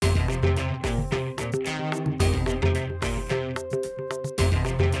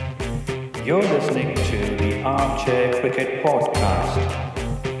You're listening to the Armchair Cricket Podcast.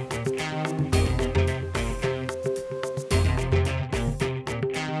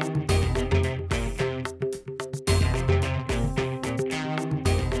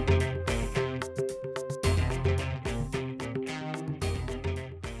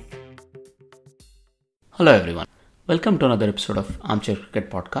 Hello everyone. Welcome to another episode of Armchair Cricket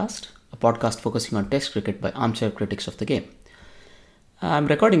Podcast, a podcast focusing on Test cricket by armchair critics of the game. I'm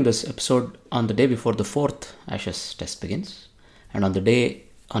recording this episode on the day before the fourth Ashes Test begins, and on the day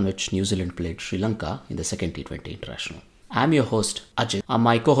on which New Zealand played Sri Lanka in the second T20 International. I'm your host Ajit.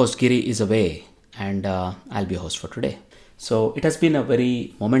 My co-host Giri is away, and I'll be your host for today. So it has been a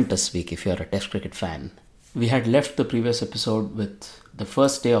very momentous week if you're a Test cricket fan. We had left the previous episode with the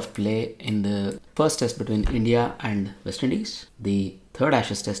first day of play in the first test between India and West Indies, the third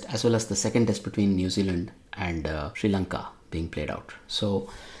Ashes test, as well as the second test between New Zealand and Sri Lanka being played out. So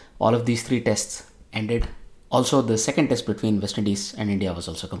all of these three tests ended. Also, the second test between West Indies and India was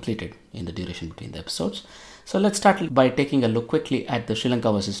also completed in the duration between the episodes. So let's start by taking a look quickly at the Sri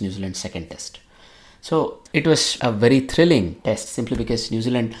Lanka versus New Zealand second test. So it was a very thrilling test simply because New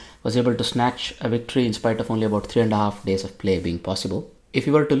Zealand was able to snatch a victory in spite of only about 3.5 days of play being possible. If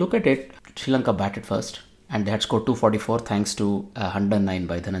you were to look at it, Sri Lanka batted first and they had scored 244 thanks to 109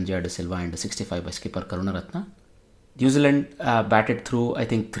 by Dhananjaya De Silva and a 65 by skipper Karunaratne. New Zealand batted through, I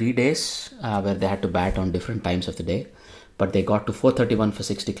think, 3 days where they had to bat on different times of the day. But they got to 431 for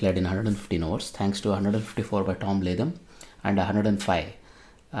 6 declared in 115 overs thanks to 154 by Tom Latham and 105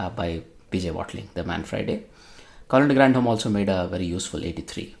 by BJ Watling, the man Friday. Colin de Grandhomme also made a very useful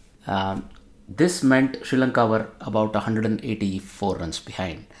 83. This meant Sri Lanka were about 184 runs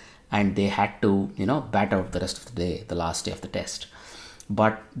behind and they had to, bat out the rest of the day, the last day of the test.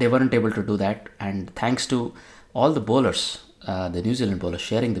 But they weren't able to do that, and thanks to all the bowlers, the New Zealand bowlers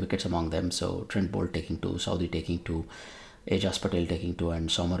sharing the wickets among them, so Trent Boult taking 2, Saudi taking 2, Ajaz Patel taking 2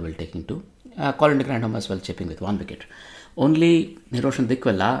 and Somerville taking 2. Colin de Grandhomme as well chipping with 1 wicket. Only Niroshan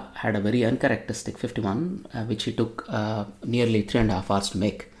Dickwella had a very uncharacteristic 51, which he took nearly 3.5 hours to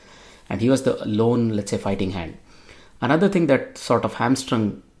make. And he was the lone, let's say, fighting hand. Another thing that sort of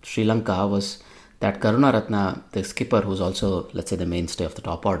hamstrung Sri Lanka was that Karunaratne, the skipper, who's also, let's say, the mainstay of the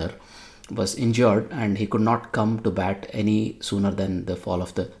top order, was injured and he could not come to bat any sooner than the fall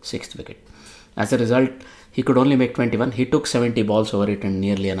of the 6th wicket. As a result, he could only make 21. He took 70 balls over it in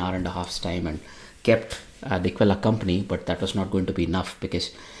nearly an hour and a half's time and kept Dickwella company, but that was not going to be enough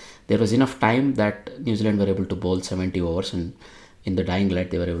because there was enough time that New Zealand were able to bowl 70 overs and in the dying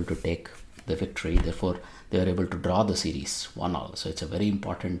light they were able to take the victory. Therefore, they were able to draw the series 1-1. So it's a very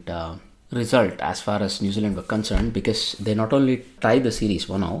important result as far as New Zealand were concerned because they not only tied the series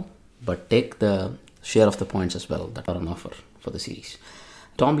 1-0 but take the share of the points as well that are on offer for the series.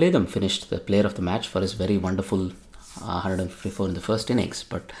 Tom Latham finished the player of the match for his very wonderful 154 in the first innings,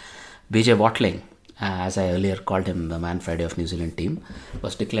 but BJ Watling, as I earlier called him the man Friday of New Zealand team,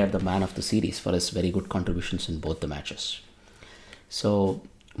 was declared the man of the series for his very good contributions in both the matches. So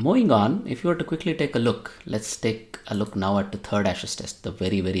moving on, if you were to quickly take a look, let's take a look now at the third Ashes test, the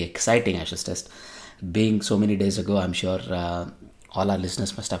very, very exciting Ashes test. Being so many days ago, I'm sure all our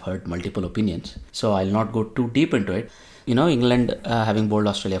listeners must have heard multiple opinions. So I'll not go too deep into it. England having bowled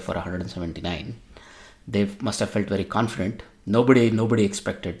Australia for 179, they must have felt very confident. Nobody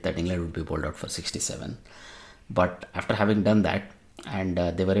expected that England would be bowled out for 67. But after having done that, and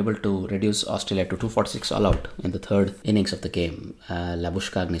they were able to reduce Australia to 246 all out in the third innings of the game.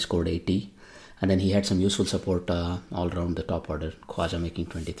 Labuschagne scored 80, and then he had some useful support all around the top order. Khawaja making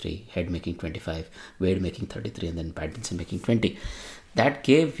 23, Head making 25, Wade making 33, and then Pattinson making 20. That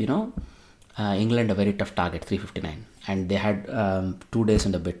gave, England a very tough target, 359. And they had 2 days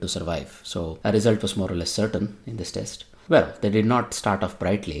and a bit to survive. So a result was more or less certain in this test. Well, they did not start off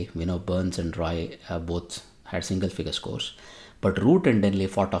brightly. Burns and Roy both had single-figure scores. But Root and Denley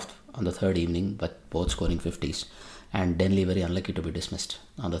fought off on the third evening, but both scoring 50s. And Denley very unlucky to be dismissed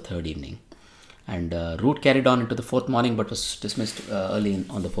on the third evening. And Root carried on into the fourth morning, but was dismissed early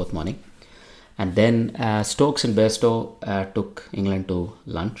on the fourth morning. And then Stokes and Bairstow took England to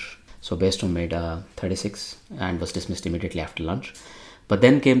lunch. So Bairstow made 36 and was dismissed immediately after lunch. But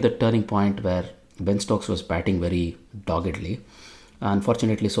then came the turning point where Ben Stokes was batting very doggedly.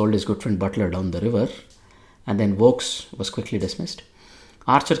 Unfortunately, sold his good friend Butler down the river. And then Vokes was quickly dismissed.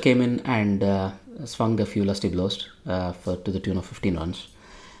 Archer came in and swung a few lusty blows to the tune of 15 runs.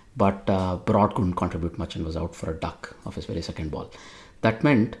 But Broad couldn't contribute much and was out for a duck of his very second ball. That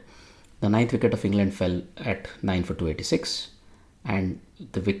meant the 9th wicket of England fell at 9 for 286. And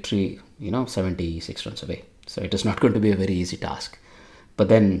the victory, 76 runs away. So it is not going to be a very easy task. But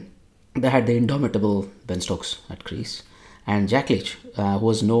then They had the indomitable Ben Stokes at crease, and Jack Leach, who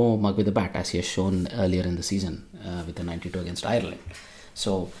was no mug with the bat, as he has shown earlier in the season with the 92 against Ireland.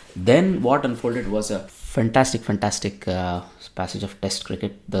 So then what unfolded was a fantastic passage of Test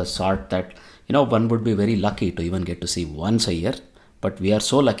cricket, the sort that, one would be very lucky to even get to see once a year. But we are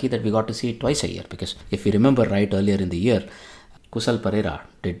so lucky that we got to see it twice a year, because if we remember right, earlier in the year, Kusal Perera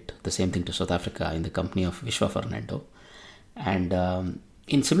did the same thing to South Africa in the company of Vishwa Fernando. And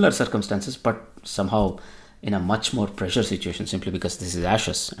in similar circumstances, but somehow in a much more pressure situation, simply because this is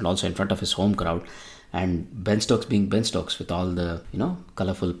Ashes and also in front of his home crowd. And Ben Stokes being Ben Stokes, with all the,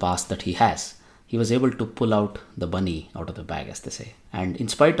 colourful past that he has, he was able to pull out the bunny out of the bag, as they say. And in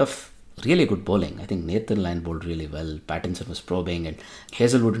spite of really good bowling, I think Nathan Lyon bowled really well. Pattinson was probing, and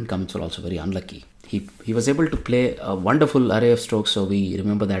Hazelwood and Cummins were also very unlucky. He was able to play a wonderful array of strokes. So we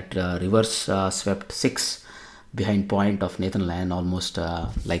remember that reverse swept 6 behind point of Nathan Lyon, almost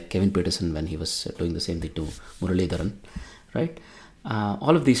like Kevin Peterson when he was doing the same thing to Muralidharan, right?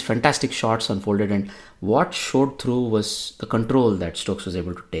 All of these fantastic shots unfolded, and what showed through was the control that Stokes was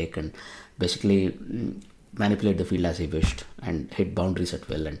able to take and basically manipulate the field as he wished and hit boundaries at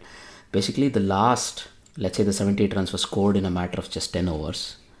will. And basically the last, let's say the 78 runs, was scored in a matter of just 10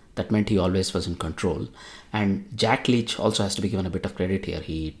 overs. That meant he always was in control. And Jack Leach also has to be given a bit of credit here.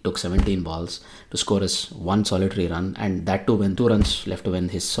 He took 17 balls to score his one solitary run, and that too when 2 runs left to win.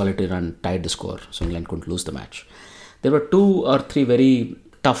 His solitary run tied the score, so England couldn't lose the match. There were 2 or 3 very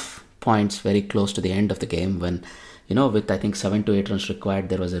tough points very close to the end of the game when, with I think 7 to 8 runs required,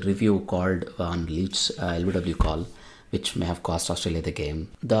 there was a review called on Leach's LBW call, which may have cost Australia the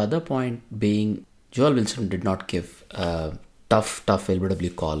game. The other point being, Joel Wilson did not give a tough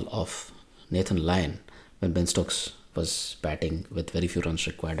LBW call of Nathan Lyon when Ben Stokes was batting with very few runs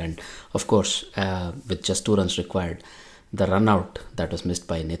required. And of course, with just 2 runs required, the run out that was missed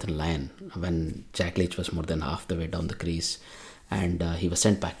by Nathan Lyon when Jack Leach was more than half the way down the crease, and he was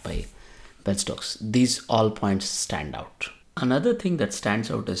sent back by Ben Stokes. These all points stand out. Another thing that stands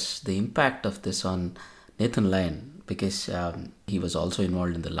out is the impact of this on Nathan Lyon, because he was also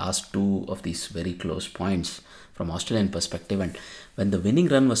involved in the last 2 of these very close points from Australian perspective. And when the winning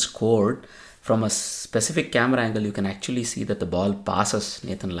run was scored, from a specific camera angle, you can actually see that the ball passes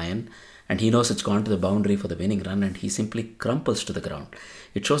Nathan Lyon, and he knows it's gone to the boundary for the winning run, and he simply crumples to the ground.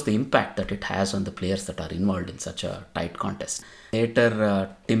 It shows the impact that it has on the players that are involved in such a tight contest. Later,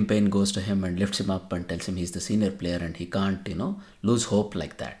 Tim Payne goes to him and lifts him up and tells him he's the senior player and he can't, lose hope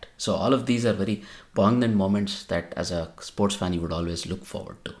like that. So all of these are very poignant moments that as a sports fan you would always look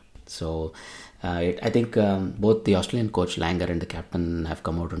forward to. So I think both the Australian coach Langer and the captain have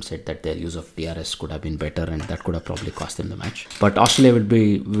come out and said that their use of DRS could have been better, and that could have probably cost them the match. But Australia would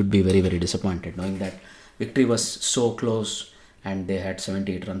be very, very disappointed knowing that victory was so close and they had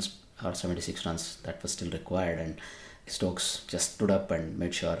 78 runs or 76 runs that was still required, and Stokes just stood up and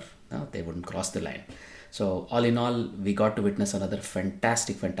made sure they wouldn't cross the line. So all in all, we got to witness another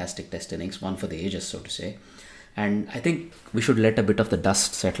fantastic Test innings, one for the ages, so to say. And I think we should let a bit of the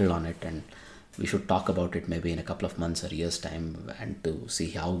dust settle on it, and we should talk about it maybe in a couple of months or years' time, and to see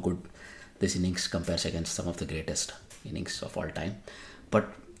how good this innings compares against some of the greatest innings of all time. But,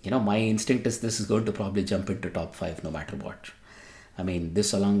 my instinct is this is going to probably jump into top 5 no matter what. I mean,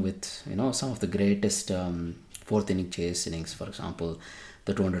 this along with, some of the greatest fourth inning chase innings, for example,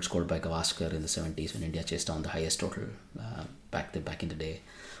 the 200 scored by Gavaskar in the 70s when India chased down the highest total back in the day.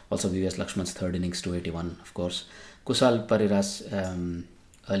 Also, V.S. Lakshman's third innings, 281, of course. Kusal Perera's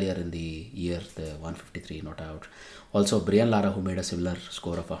earlier in the year, the 153 not out. Also, Brian Lara, who made a similar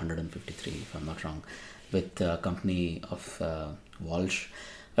score of 153, if I'm not wrong, with company of Walsh.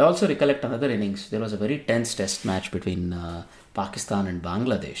 I also recollect another innings. There was a very tense test match between Pakistan and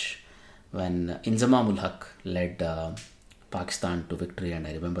Bangladesh when Inzamam ul Haq led Pakistan to victory, and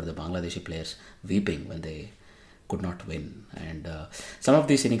I remember the Bangladeshi players weeping when they could not win. And some of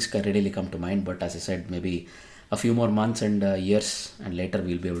these innings can readily come to mind, but as I said, maybe a few more months and years and later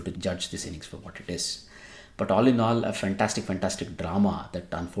we'll be able to judge this innings for what it is. But all in all, a fantastic drama that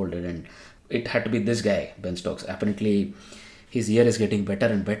unfolded, and it had to be this guy, Ben Stokes. Apparently his year is getting better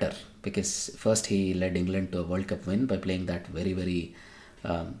and better, because first he led England to a World Cup win by playing that very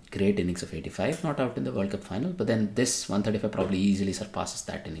great innings of 85, not out in the World Cup final, but then this 135 probably easily surpasses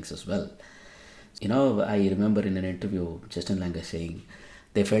that innings as well. I remember in an interview Justin Langer saying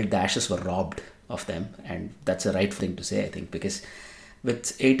they felt the Ashes were robbed of them, and that's the right thing to say, I think, because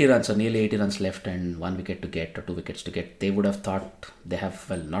with 80 runs or nearly 80 runs left and 1 wicket to get or 2 wickets to get, they would have thought they have,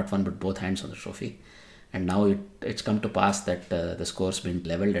 not one but both hands on the trophy. And now it's come to pass that the score's been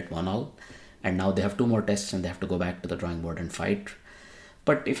levelled at 1-1, and now they have 2 more tests and they have to go back to the drawing board and fight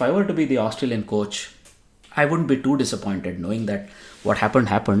But if I were to be the Australian coach, I wouldn't be too disappointed knowing that what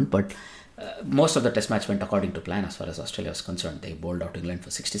happened. But most of the test match went according to plan as far as Australia was concerned. They bowled out England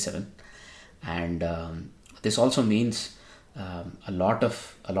for 67. And this also means a lot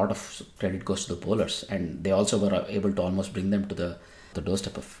of credit goes to the bowlers, and they also were able to almost bring them to the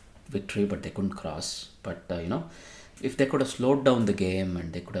doorstep of victory, but they couldn't cross. But if they could have slowed down the game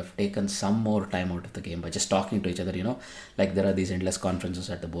and they could have taken some more time out of the game by just talking to each other, like there are these endless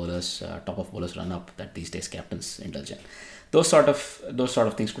conferences at the bowlers top of bowlers run up that these days captains indulge in. Those sort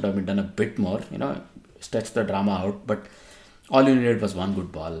of things could have been done a bit more, stretch the drama out. But all you needed was one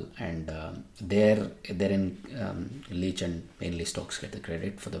good ball, and therein Leach and mainly Stokes get the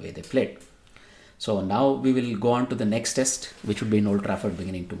credit for the way they played. So now we will go on to the next test, which will be in Old Trafford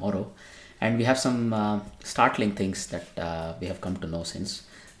beginning tomorrow. And we have some startling things that we have come to know since.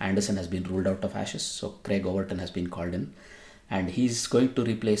 Anderson has been ruled out of Ashes, so Craig Overton has been called in. And he's going to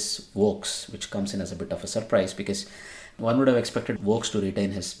replace Vokes, which comes in as a bit of a surprise because one would have expected Vokes to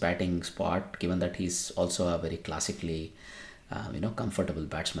retain his batting spot, given that he's also a very classically comfortable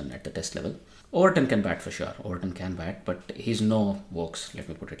batsman at the test level. Overton can bat for sure. Overton can bat, but he's no Vokes, let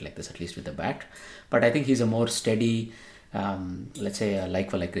me put it like this, at least with the bat. But I think he's a more steady, let's say a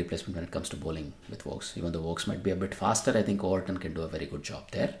like-for-like replacement when it comes to bowling with Vokes. Even though Vokes might be a bit faster, I think Overton can do a very good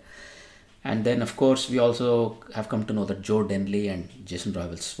job there. And then, of course, we also have come to know that Joe Denley and Jason Roy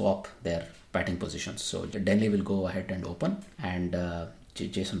will swap their batting positions. So Denley will go ahead and open, and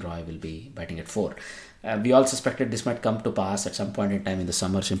Jason Roy will be batting at 4. We all suspected this might come to pass at some point in time in the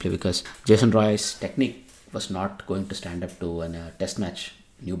summer, simply because Jason Roy's technique was not going to stand up to a test match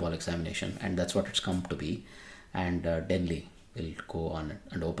new ball examination, and that's what it's come to be. And Denley will go on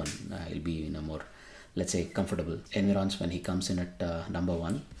and open. He'll be in a more, let's say, comfortable environs when he comes in at number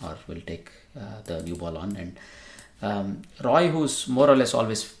 1, or will take the new ball on. And Roy, who's more or less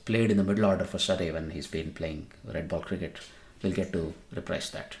always played in the middle order for Surrey when he's been playing red ball cricket, will get to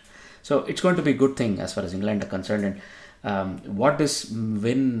reprise that. So it's going to be a good thing as far as England are concerned. And what this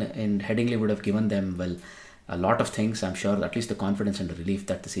win in Headingley would have given them, well, a lot of things, I'm sure, at least the confidence and the relief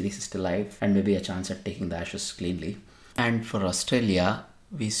that the series is still alive, and maybe a chance at taking the Ashes cleanly. And for Australia,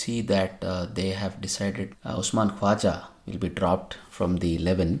 we see that they have decided Usman Khawaja will be dropped from the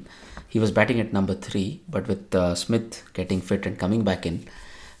 11. He was batting at number 3, but with Smith getting fit and coming back in,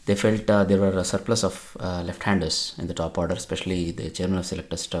 they felt there were a surplus of left-handers in the top order, especially the chairman of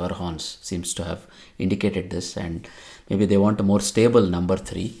selectors, Trevor Horns, seems to have indicated this, and maybe they want a more stable number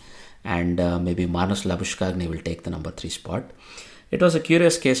 3, and maybe Marnus Labuschagne will take the number 3 spot. It was a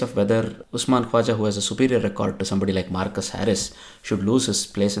curious case of whether Usman Khawaja, who has a superior record to somebody like Marcus Harris, should lose his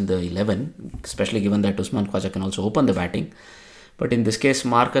place in the 11, especially given that Usman Khawaja can also open the batting. But in this case,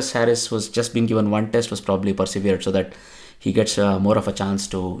 Marcus Harris was just being given one test, was probably persevered so that he gets more of a chance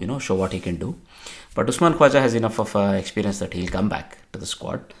to show what he can do. But Usman Khawaja has enough of experience that he'll come back to the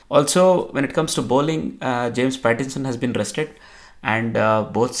squad. Also, when it comes to bowling, James Pattinson has been rested, and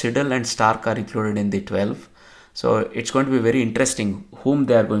both Siddle and Stark are included in the 12. So it's going to be very interesting whom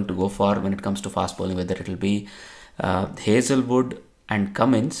they are going to go for when it comes to fast bowling, whether it will be Hazelwood and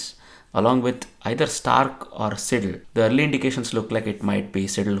Cummins along with either Stark or Siddle. The early indications look like it might be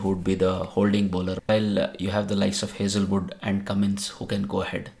Siddle who would be the holding bowler, while you have the likes of Hazelwood and Cummins who can go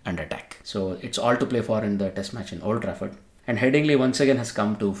ahead and attack. So it's all to play for in the test match in Old Trafford. And Headingley once again has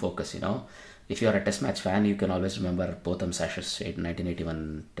come to focus, If you're a test match fan, you can always remember Botham Sash's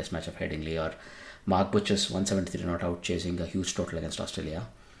 1981 test match of Headingley, or Mark Butcher's 173 not out chasing a huge total against Australia,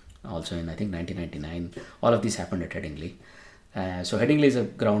 also in I think 1999. All of these happened at Headingley. So Headingley is a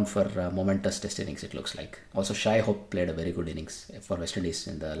ground for momentous test innings, it looks like. Also Shai Hope played a very good innings for West Indies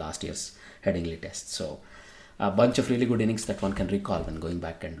in the last year's Headingley test. So a bunch of really good innings that one can recall when going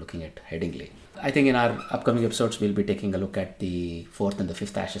back and looking at Headingley. I think in our upcoming episodes we'll be taking a look at the 4th and the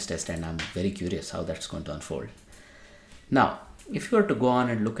 5th Ashes test, and I'm very curious how that's going to unfold. Now, if you were to go on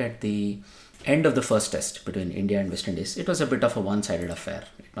and look at the end of the first test between India and West Indies, it was a bit of a one-sided affair,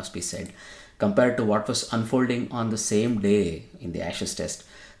 it must be said. Compared to what was unfolding on the same day in the Ashes test,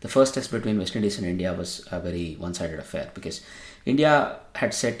 the first test between West Indies and India was a very one-sided affair, because India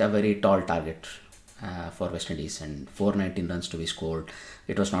had set a very tall target for West Indies, and 419 runs to be scored.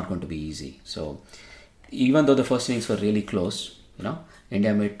 It was not going to be easy. So even though the first innings were really close,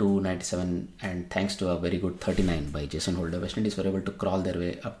 India made 297, and thanks to a very good 39 by Jason Holder, West Indies were able to crawl their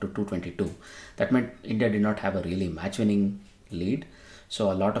way up to 222. That meant India did not have a really match-winning lead.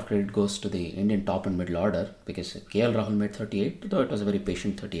 So a lot of credit goes to the Indian top and middle order, because KL Rahul made 38, though it was a very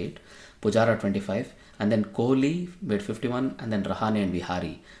patient 38, Pujara 25, and then Kohli made 51, and then Rahane and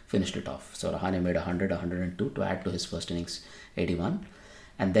Vihari finished it off. So Rahane made 100, 102 to add to his first innings 81.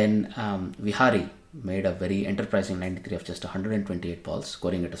 And then Vihari made a very enterprising 93 of just 128 balls,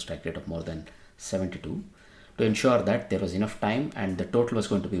 scoring at a strike rate of more than 72 to ensure that there was enough time and the total was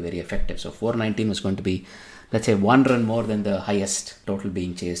going to be very effective. So 419 was going to be, let's say, 1 run more than the highest total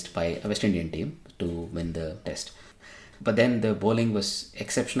being chased by a West Indian team to win the test. But then the bowling was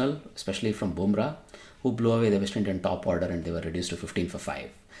exceptional, especially from Bumrah, who blew away the West Indian top order and they were reduced to 15 for 5.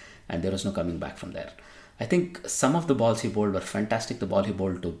 And there was no coming back from there. I think some of the balls he bowled were fantastic. The ball he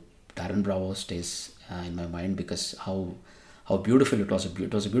bowled to Darren Bravo stays in my mind because how beautiful it was.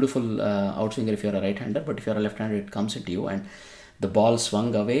 It was a beautiful outswinger if you're a right-hander, but if you're a left-hander, it comes into you. And the ball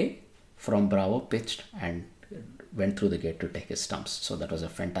swung away from Bravo, pitched, and went through the gate to take his stumps. So that was a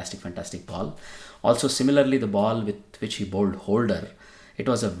fantastic ball. Also, similarly, the ball with which he bowled Holder, it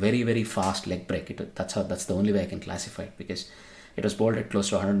was a very, very fast leg break. That's the only way I can classify it, because it was bowled at close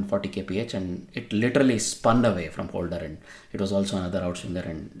to 140 kph and it literally spun away from Holder, and it was also another outswinger,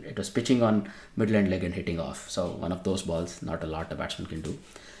 and it was pitching on middle end leg and hitting off. So one of those balls, not a lot a batsman can do.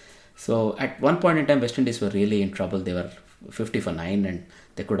 So at one point in time, West Indies were really in trouble. They were 50 for 9 and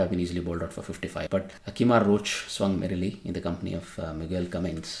they could have been easily bowled out for 55. But Kemar Roach swung merrily in the company of Miguel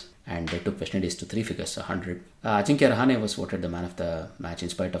Cummins, and they took West Indies to 3 figures, 100. Ajinkya Rahane was voted the man of the match in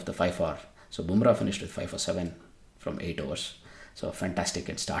spite of the 5-4. So Bumrah finished with 5 for 7 from 8 overs. So fantastic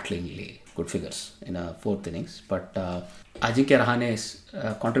and startlingly good figures in a fourth innings. But Ajinkya Rahane's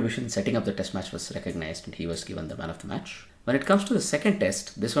contribution setting up the test match was recognized and he was given the man of the match. When it comes to the second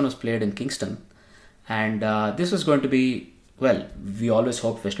test, this one was played in Kingston. And this was going to be, well, we always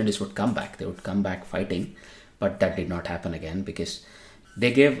hoped West Indies would come back. They would come back fighting. But that did not happen again because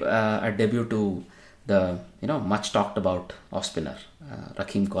they gave a debut to the much talked about off spinner,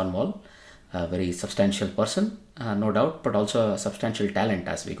 Rakeem Cornwall. A very substantial person, no doubt, but also a substantial talent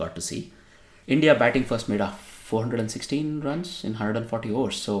as we got to see. India batting first made 416 runs in 140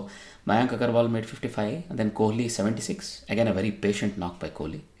 overs. So Mayank Agarwal made 55 and then Kohli 76. Again, a very patient knock by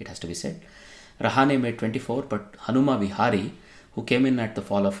Kohli, it has to be said. Rahane made 24, but Hanuma Vihari, who came in at the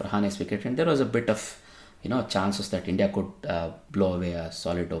fall of Rahane's wicket, and there was a bit of chances that India could blow away a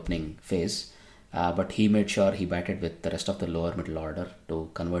solid opening phase. But he made sure he batted with the rest of the lower middle order to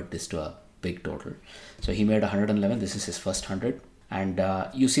convert this to a big total. So he made 111. This is his first 100. And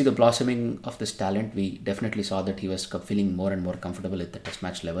you see the blossoming of this talent. We definitely saw that he was feeling more and more comfortable at the test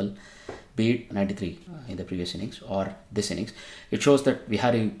match level, be it 93 in the previous innings or this innings. It shows that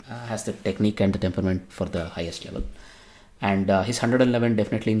Vihari has the technique and the temperament for the highest level. And his 111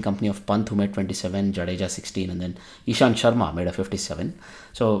 definitely in company of Pant, who made 27, Jadeja 16, and then Ishant Sharma made a 57.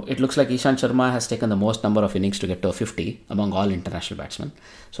 So it looks like Ishant Sharma has taken the most number of innings to get to a 50 among all international batsmen.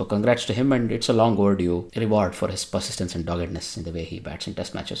 So congrats to him, and it's a long overdue reward for his persistence and doggedness in the way he bats in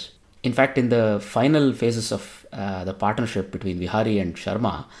test matches. In fact, in the final phases of the partnership between Vihari and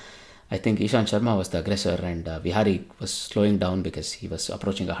Sharma, I think Ishant Sharma was the aggressor and Vihari was slowing down because he was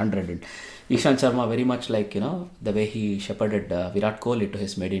approaching 100. And Ishant Sharma, very much like, the way he shepherded Virat Kohli to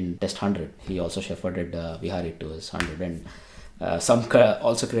his maiden test 100, he also shepherded Vihari to his 100. And some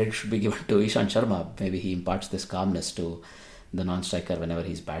also credit should be given to Ishant Sharma. Maybe he imparts this calmness to the non-striker whenever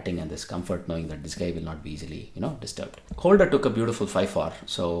he's batting, and this comfort knowing that this guy will not be easily, disturbed. Holder took a beautiful 5-4.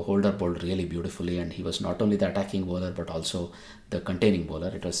 So Holder bowled really beautifully, and he was not only the attacking bowler but also the containing bowler.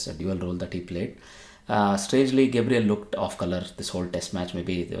 It was a dual role that he played. Strangely, Gabriel looked off colour this whole test match.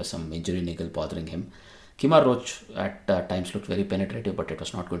 Maybe there was some injury niggle bothering him. Kemar Roach at times looked very penetrative, but it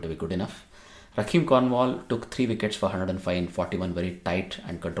was not going to be good enough. Rakeem Cornwall took 3 wickets for 105 in 41 very tight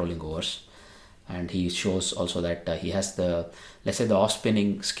and controlling overs. And he shows also that he has the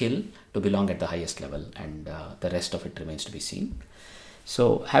off-spinning skill to belong at the highest level, and the rest of it remains to be seen.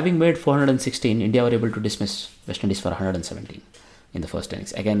 So having made 416, India were able to dismiss West Indies for 117 in the first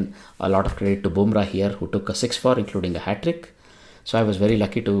innings. Again, a lot of credit to Bumrah here, who took a 6-4, including a hat-trick. So I was very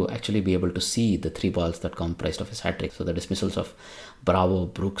lucky to actually be able to see the 3 balls that comprised of his hat-trick. So the dismissals of Bravo,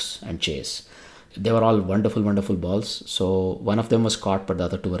 Brooks and Chase. They were all wonderful balls. So one of them was caught, but the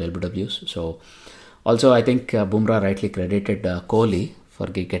other 2 were LBWs. So also I think Bumrah rightly credited Kohli for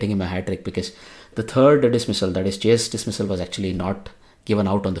getting him a hat-trick, because the third dismissal, that is Chase dismissal, was actually not given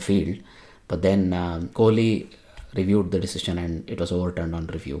out on the field. But then Kohli reviewed the decision and it was overturned on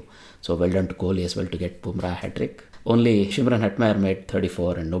review. So well done to Kohli as well to get Bumrah a hat-trick. Only Shimran Hetmeyer made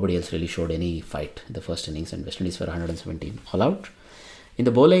 34 and nobody else really showed any fight in the first innings, and West Indies were 117 all out. In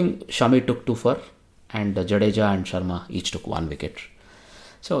the bowling, Shami took 2 for, and Jadeja and Sharma each took 1 wicket.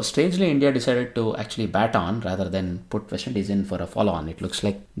 So strangely, India decided to actually bat on rather than put West Indies in for a follow-on. It looks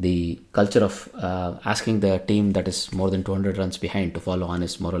like the culture of asking the team that is more than 200 runs behind to follow on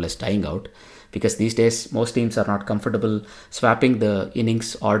is more or less dying out, because these days most teams are not comfortable swapping the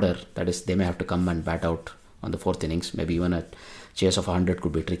innings order. That is, they may have to come and bat out on the fourth innings. Maybe even a chase of 100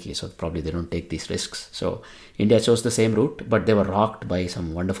 could be tricky, so probably they don't take these risks. So India chose the same route, but they were rocked by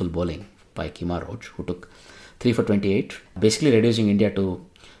some wonderful bowling by Kemar Roach, who took 3 for 28, basically reducing India to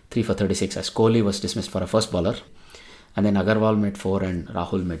 3 for 36, as Kohli was dismissed for a first bowler, and then Agarwal made 4 and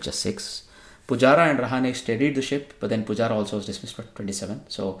Rahul made just 6. Pujara and Rahane steadied the ship, but then Pujara also was dismissed for 27.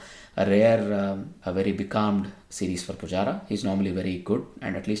 So a rare, a very becalmed series for Pujara. He's normally very good,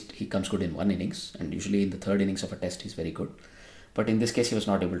 and at least he comes good in one innings, and usually in the third innings of a test he's very good. But in this case he was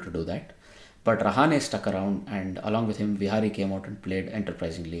not able to do that. But Rahane stuck around, and along with him Vihari came out and played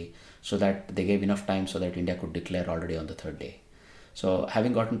enterprisingly, so that they gave enough time so that India could declare already on the third day. So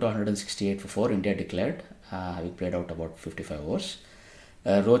having gotten to 168 for 4, India declared, having played out about 55 overs.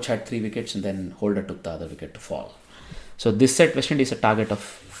 Roach had 3 wickets, and then Holder took the other wicket to fall. So this set West Indies a target of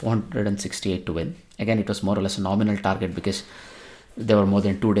 468 to win. Again, it was more or less a nominal target because there were more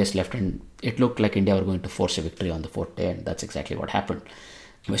than 2 days left, and it looked like India were going to force a victory on the 4th day, and that's exactly what happened.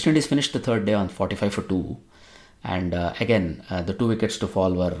 West Indies finished the 3rd day on 45 for 2. And again, the 2 wickets to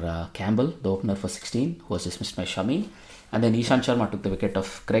fall were Campbell, the opener for 16, who was dismissed by Shami. And then Ishant Sharma took the wicket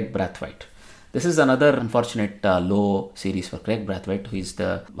of Craig Brathwaite. This is another unfortunate low series for Craig Brathwaite, who is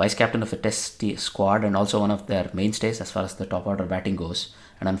the vice captain of the test squad and also one of their mainstays as far as the top order batting goes.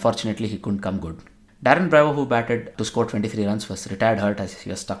 And unfortunately, he couldn't come good. Darren Bravo, who batted to score 23 runs, was retired hurt as he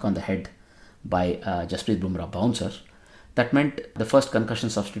was stuck on the head by Jasprit Bumrah bouncer. That meant the first concussion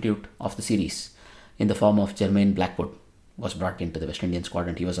substitute of the series in the form of Jermaine Blackwood was brought into the West Indian squad,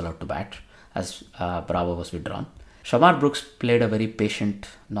 and he was allowed to bat as Bravo was withdrawn. Shamar Brooks played a very patient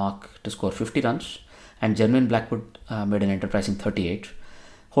knock to score 50 runs, and Jermaine Blackwood made an enterprising 38.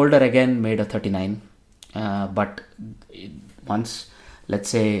 Holder again made a 39, but once, let's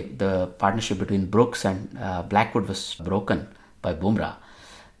say, the partnership between Brooks and Blackwood was broken by Bumrah,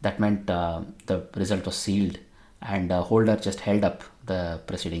 that meant the result was sealed, and Holder just held up the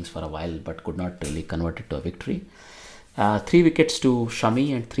proceedings for a while but could not really convert it to a victory. 3 wickets to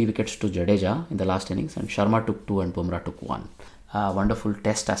Shami and 3 wickets to Jadeja in the last innings, and Sharma took 2 and Bumrah took 1. Wonderful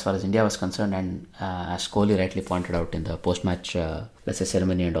test as far as India was concerned, and as Kohli rightly pointed out in the post-match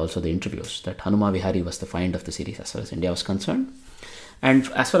ceremony and also the interviews, that Hanuma Vihari was the find of the series as far as India was concerned. And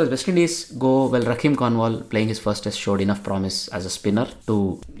as far as West Indies go, well, Rakeem Cornwall playing his first test showed enough promise as a spinner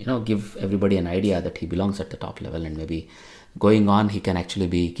to give everybody an idea that he belongs at the top level, and maybe going on he can actually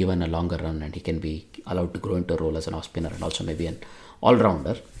be given a longer run and he can be allowed to grow into a role as an off spinner and also maybe an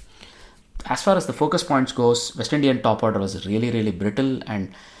all-rounder. As far as the focus points goes, West Indian top order was really, really brittle,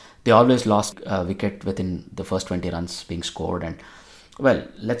 and they always lost a wicket within the first 20 runs being scored. And well,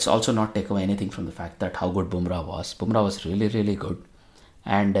 let's also not take away anything from the fact that how good Bumrah was. Bumrah was really, really good,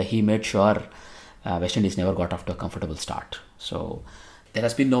 and he made sure West Indies never got off to a comfortable start. So there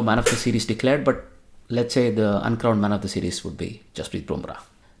has been no man of the series declared, but let's say the uncrowned man of the series would be Jasprit Bumrah.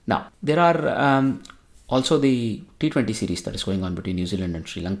 Now, there are also the T20 series that is going on between New Zealand and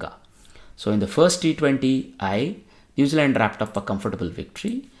Sri Lanka. So in the first T20I, New Zealand wrapped up a comfortable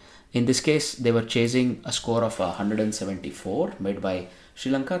victory. In this case, they were chasing a score of 174 made by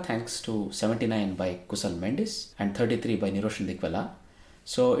Sri Lanka thanks to 79 by Kusal Mendis and 33 by Niroshan Dikvela.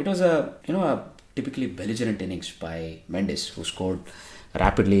 So it was a typically belligerent innings by Mendis, who scored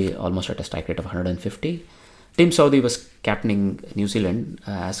rapidly, almost at a strike rate of 150. Tim Southee was captaining New Zealand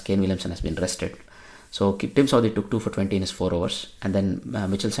as Kane Williamson has been rested. So Tim Southee took 2 for 20 in his 4 overs, and then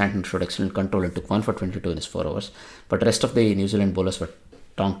Mitchell Santon showed excellent control and took 1 for 22 in his 4 overs. But the rest of the New Zealand bowlers were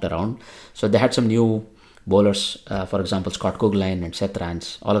tonked around. So they had some new bowlers, for example, Scott Kuggeleijn and Seth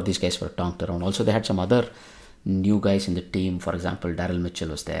Rance. All of these guys were tonked around. Also, they had some other new guys in the team. For example, Daryl Mitchell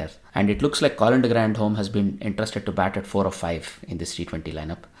was there. And it looks like Colin de Grandhomme has been entrusted to bat at 4 of 5 in this T20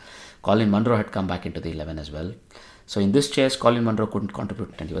 lineup. Colin Munro had come back into the 11 as well. So in this chase, Colin Munro couldn't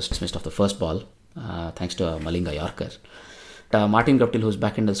contribute and he was dismissed off the first ball thanks to a Malinga Yorker. Martin Guptill, who's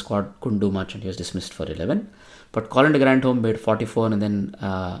back in the squad, couldn't do much and he was dismissed for 11. But Colin de Grandhomme made 44 and then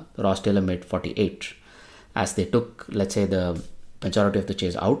Ross Taylor made 48 as they took, let's say, the majority of the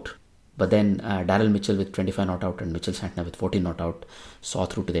chase out. But then Daryl Mitchell with 25 not out and Mitchell Santner with 14 not out saw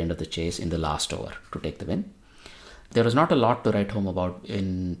through to the end of the chase in the last over to take the win. There was not a lot to write home about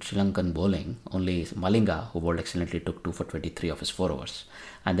in Sri Lankan bowling. Only Malinga, who bowled excellently, took 2 for 23 of his 4 overs.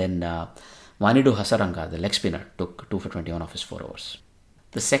 And then Vanidu Hasaranga, the leg spinner, took 2 for 21 of his 4 overs.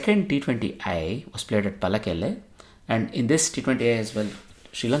 The second T20I was played at Palakelle. And in this T20I as well,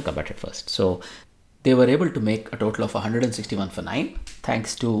 Sri Lanka batted first. So they were able to make a total of 161 for 9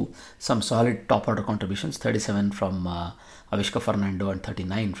 thanks to some solid top order contributions, 37 from Avishka Fernando and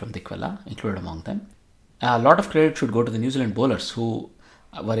 39 from Dikwela, included among them. A lot of credit should go to the New Zealand bowlers who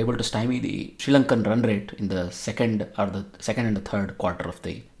were able to stymie the Sri Lankan run rate in the second and the third quarter of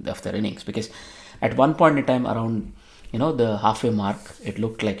their innings, because at one point in time around the halfway mark, it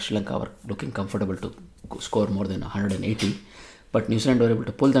looked like Sri Lanka were looking comfortable to score more than 180, but New Zealand were able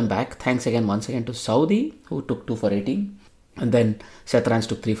to pull them back. Thanks once again to Saudi, who took 2 for 18, and then Seth Rance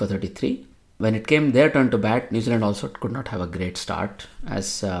took 3 for 33. When it came their turn to bat, New Zealand also could not have a great start,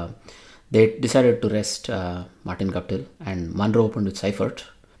 as they decided to rest Martin Guptill, and Munro opened with Seifert,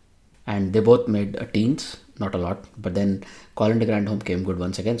 and they both made teens, not a lot, but then Colin de Grandhomme came good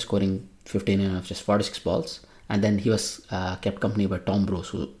once again, scoring 15 in just 46 balls, and then he was kept company by Tom Bruce,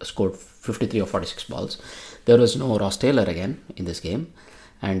 who scored 53 or 46 balls. There was no Ross Taylor again in this game,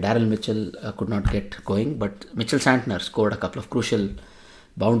 and Daryl Mitchell could not get going, but Mitchell Santner scored a couple of crucial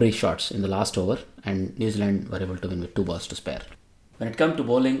boundary shots in the last over, and New Zealand were able to win with 2 balls to spare. When it came to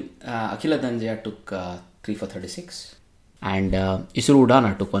bowling, Akila Dhanjaya took 3 for 36, and Isuru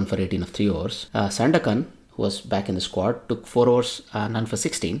Udana took 1 for 18 of 3 overs. Sandakan, who was back in the squad, took 4 overs, none for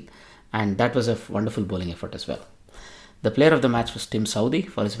 16, and that was a wonderful bowling effort as well. The player of the match was Tim Southee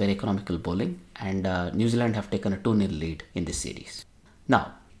for his very economical bowling, and New Zealand have taken a 2-0 lead in this series.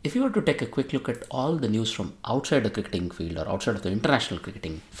 Now, if you were to take a quick look at all the news from outside the cricketing field or outside of the international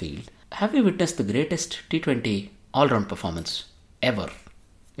cricketing field, have we witnessed the greatest T20 all-round performance ever?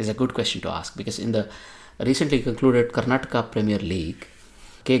 Is a good question to ask, because in the recently concluded Karnataka Premier League,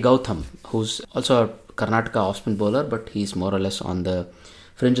 K. Gautam, who's also a Karnataka off-spin bowler, but he's more or less on the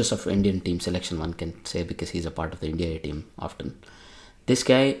fringes of Indian team selection, one can say, because he's a part of the India A team often. This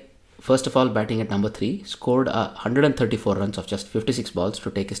guy, first of all, batting at number 3, scored 134 runs of just 56 balls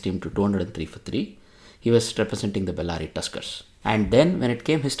to take his team to 203 for 3. He was representing the Bellary Tuskers. And then when it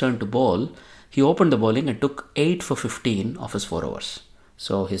came his turn to bowl, he opened the bowling and took 8 for 15 of his 4 overs.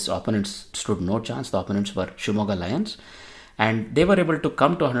 So his opponents stood no chance. The opponents were Shimoga Lions, and they were able to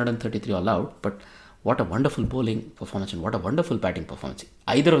come to 133 all out, but what a wonderful bowling performance and what a wonderful batting performance.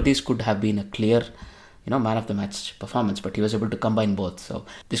 Either of these could have been a clear, man of the match performance, but he was able to combine both. So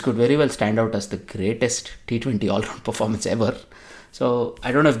this could very well stand out as the greatest T20 all-round performance ever. So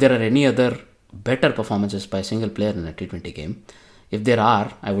I don't know if there are any other better performances by a single player in a T20 game. If there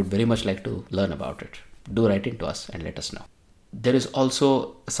are, I would very much like to learn about it. Do write into us and let us know. There is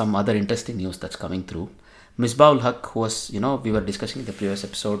also some other interesting news that's coming through. Misbah ul Haq, who was, we were discussing in the previous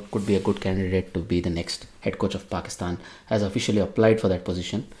episode, could be a good candidate to be the next head coach of Pakistan, has officially applied for that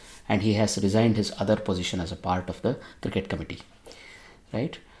position, and he has resigned his other position as a part of the cricket committee,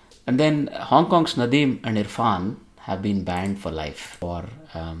 right? And then Hong Kong's Nadeem and Irfan have been banned for life for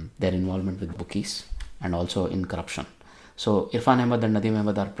their involvement with bookies and also in corruption. So Irfan Ahmed and Nadeem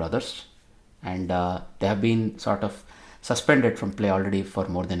Ahmed are brothers, and they have been sort of suspended from play already for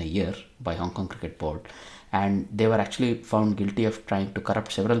more than a year by Hong Kong Cricket Board. And they were actually found guilty of trying to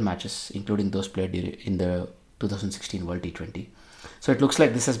corrupt several matches, including those played in the 2016 World T20. So it looks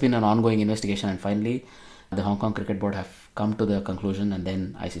like this has been an ongoing investigation, and finally the Hong Kong Cricket Board have come to the conclusion, and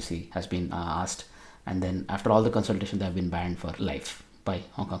then ICC has been asked, and then after all the consultation they have been banned for life by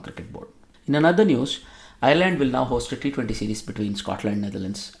Hong Kong Cricket Board. In another news, Ireland will now host a T20 series between Scotland,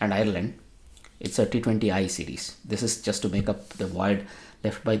 Netherlands and Ireland. It's a T20I series. This is just to make up the void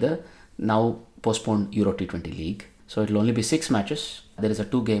left by the now postponed Euro T20 League. So it will only be 6 matches. There is a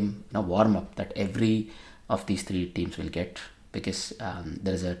 2-game warm-up that every of these 3 teams will get, because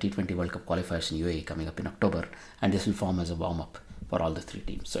there is a T20 World Cup qualifiers in UAE coming up in October, and this will form as a warm-up for all the 3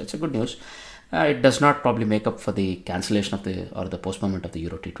 teams. So it's a good news. It does not probably make up for the cancellation of the postponement of the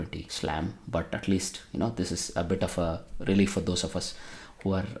Euro T20 Slam, but at least this is a bit of a relief for those of us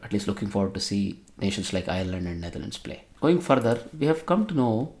who are at least looking forward to see nations like Ireland and Netherlands play. Going further, we have come to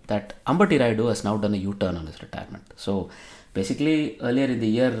know that Ambati Rayudu has now done a U-turn on his retirement. So basically, earlier in the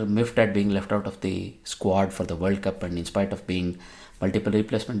year, miffed at being left out of the squad for the World Cup, and in spite of being multiple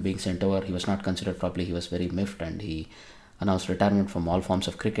replacement being sent over, he was not considered properly. He was very miffed, and he announced retirement from all forms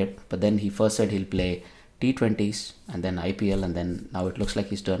of cricket. But then he first said he'll play T20s and then IPL, and then now it looks like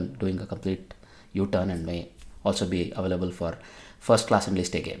he's doing a complete U-turn and may also be available for first class and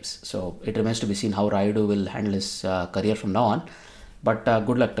list A games. So it remains to be seen how Rayudu will handle his career from now on, but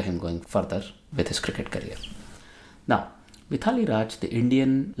good luck to him going further with his cricket career. Now, Mithali Raj, the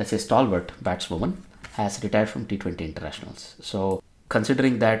Indian, let's say, stalwart batswoman, has retired from T20 internationals. So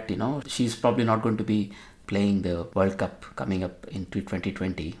considering that, she's probably not going to be playing the World Cup coming up in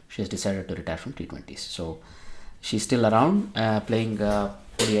 2020, she has decided to retire from T20s. So She's still around playing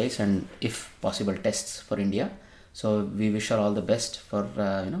ODIs and, if possible, tests for India. So we wish her all the best for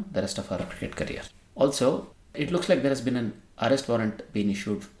the rest of her cricket career. Also, it looks like there has been an arrest warrant being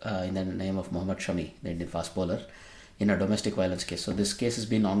issued in the name of Mohammad Shami, the Indian fast bowler, in a domestic violence case. So this case has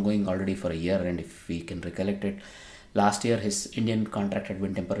been ongoing already for a year, and if we can recollect it, last year his Indian contract had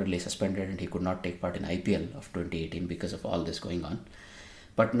been temporarily suspended and he could not take part in IPL of 2018 because of all this going on.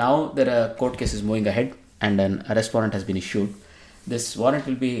 But now there are court cases moving ahead and an arrest warrant has been issued. This warrant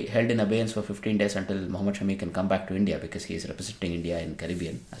will be held in abeyance for 15 days until Mohammad Shami can come back to India, because he is representing India in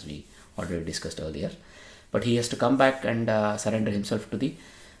Caribbean, as we already discussed earlier. But he has to come back and surrender himself to the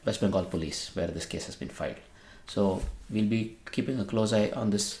West Bengal police, where this case has been filed. So we'll be keeping a close eye on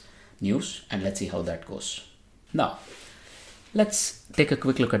this news, and let's see how that goes. Now, let's take a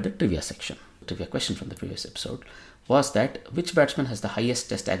quick look at the trivia section. The trivia question from the previous episode was that which batsman has the highest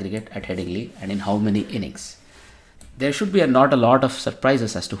test aggregate at Headingley and in how many innings? There should be not a lot of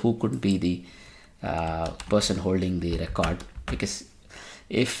surprises as to who could be the person holding the record, because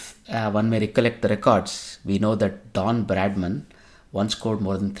if one may recollect the records, we know that Don Bradman once scored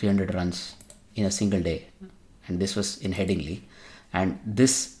more than 300 runs in a single day, and this was in Headingley, and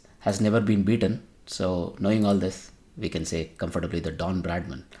this has never been beaten. So knowing all this, we can say comfortably that Don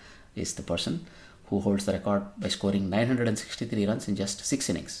Bradman is the person who holds the record by scoring 963 runs in just 6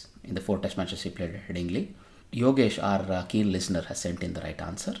 innings in the 4 test matches he played at Headingley. Yogesh, our keen listener, has sent in the right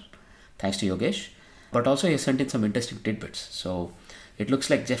answer. Thanks to Yogesh. But also he has sent in some interesting tidbits. So it looks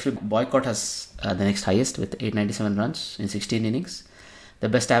like Geoffrey Boycott has the next highest with 897 runs in 16 innings. The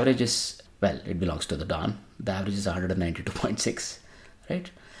best average is, well, it belongs to the Don. The average is 192.6, right?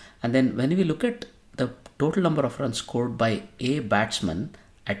 And then when we look at the total number of runs scored by a batsman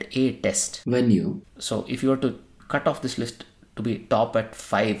at a test venue, so if you were to cut off this list to be top at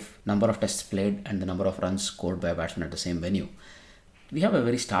 5 number of tests played and the number of runs scored by a batsman at the same venue, we have a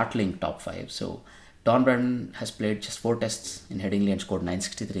very startling top 5. So Don Bradman has played just 4 tests in Headingley and scored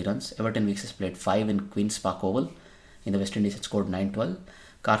 963 runs. Everton Weekes has played 5 in Queen's Park Oval in the West Indies and scored 912.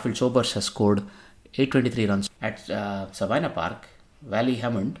 Garfield Sobers has scored 823 runs at Savannah Park. Wally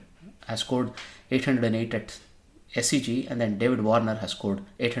Hammond has scored 808 at SCG, and then David Warner has scored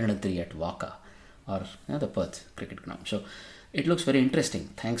 803 at Waka, or the Perth cricket ground. So it looks very interesting.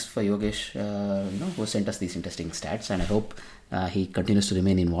 Thanks for Yogesh, who sent us these interesting stats, and I hope he continues to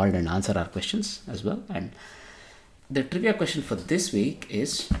remain involved and answer our questions as well. And the trivia question for this week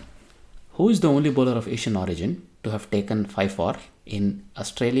is, who is the only bowler of Asian origin to have taken 5-4 in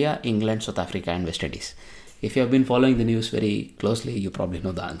Australia, England, South Africa and West Indies? If you have been following the news very closely, you probably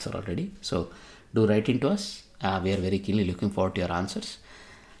know the answer already. So do write into us. We are very keenly looking forward to your answers.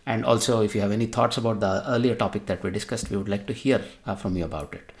 And also, if you have any thoughts about the earlier topic that we discussed, we would like to hear from you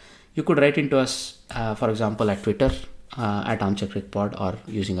about it. You could write into us, for example, at Twitter, at Armchair Cricket Pod, or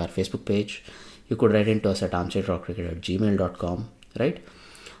using our Facebook page. You could write into us at armchairtalkcricket@gmail.com, right?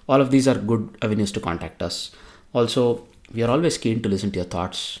 All of these are good avenues to contact us. Also, we are always keen to listen to your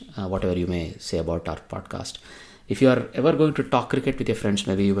thoughts, whatever you may say about our podcast. If you are ever going to talk cricket with your friends,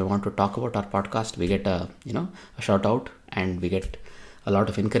 maybe you may want to talk about our podcast, we get a shout out, and we get a lot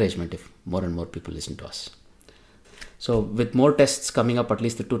of encouragement if more and more people listen to us. So with more tests coming up, at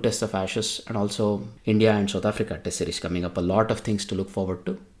least the 2 tests of Ashes, and also India and South Africa test series coming up, a lot of things to look forward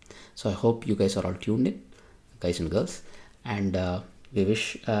to. So I hope you guys are all tuned in, guys and girls, and we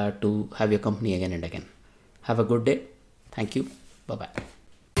wish to have your company again and again. Have a good day. Thank you. Bye-bye.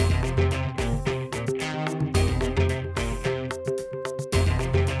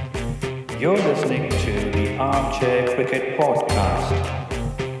 You're listening to the Armchair Cricket Podcast.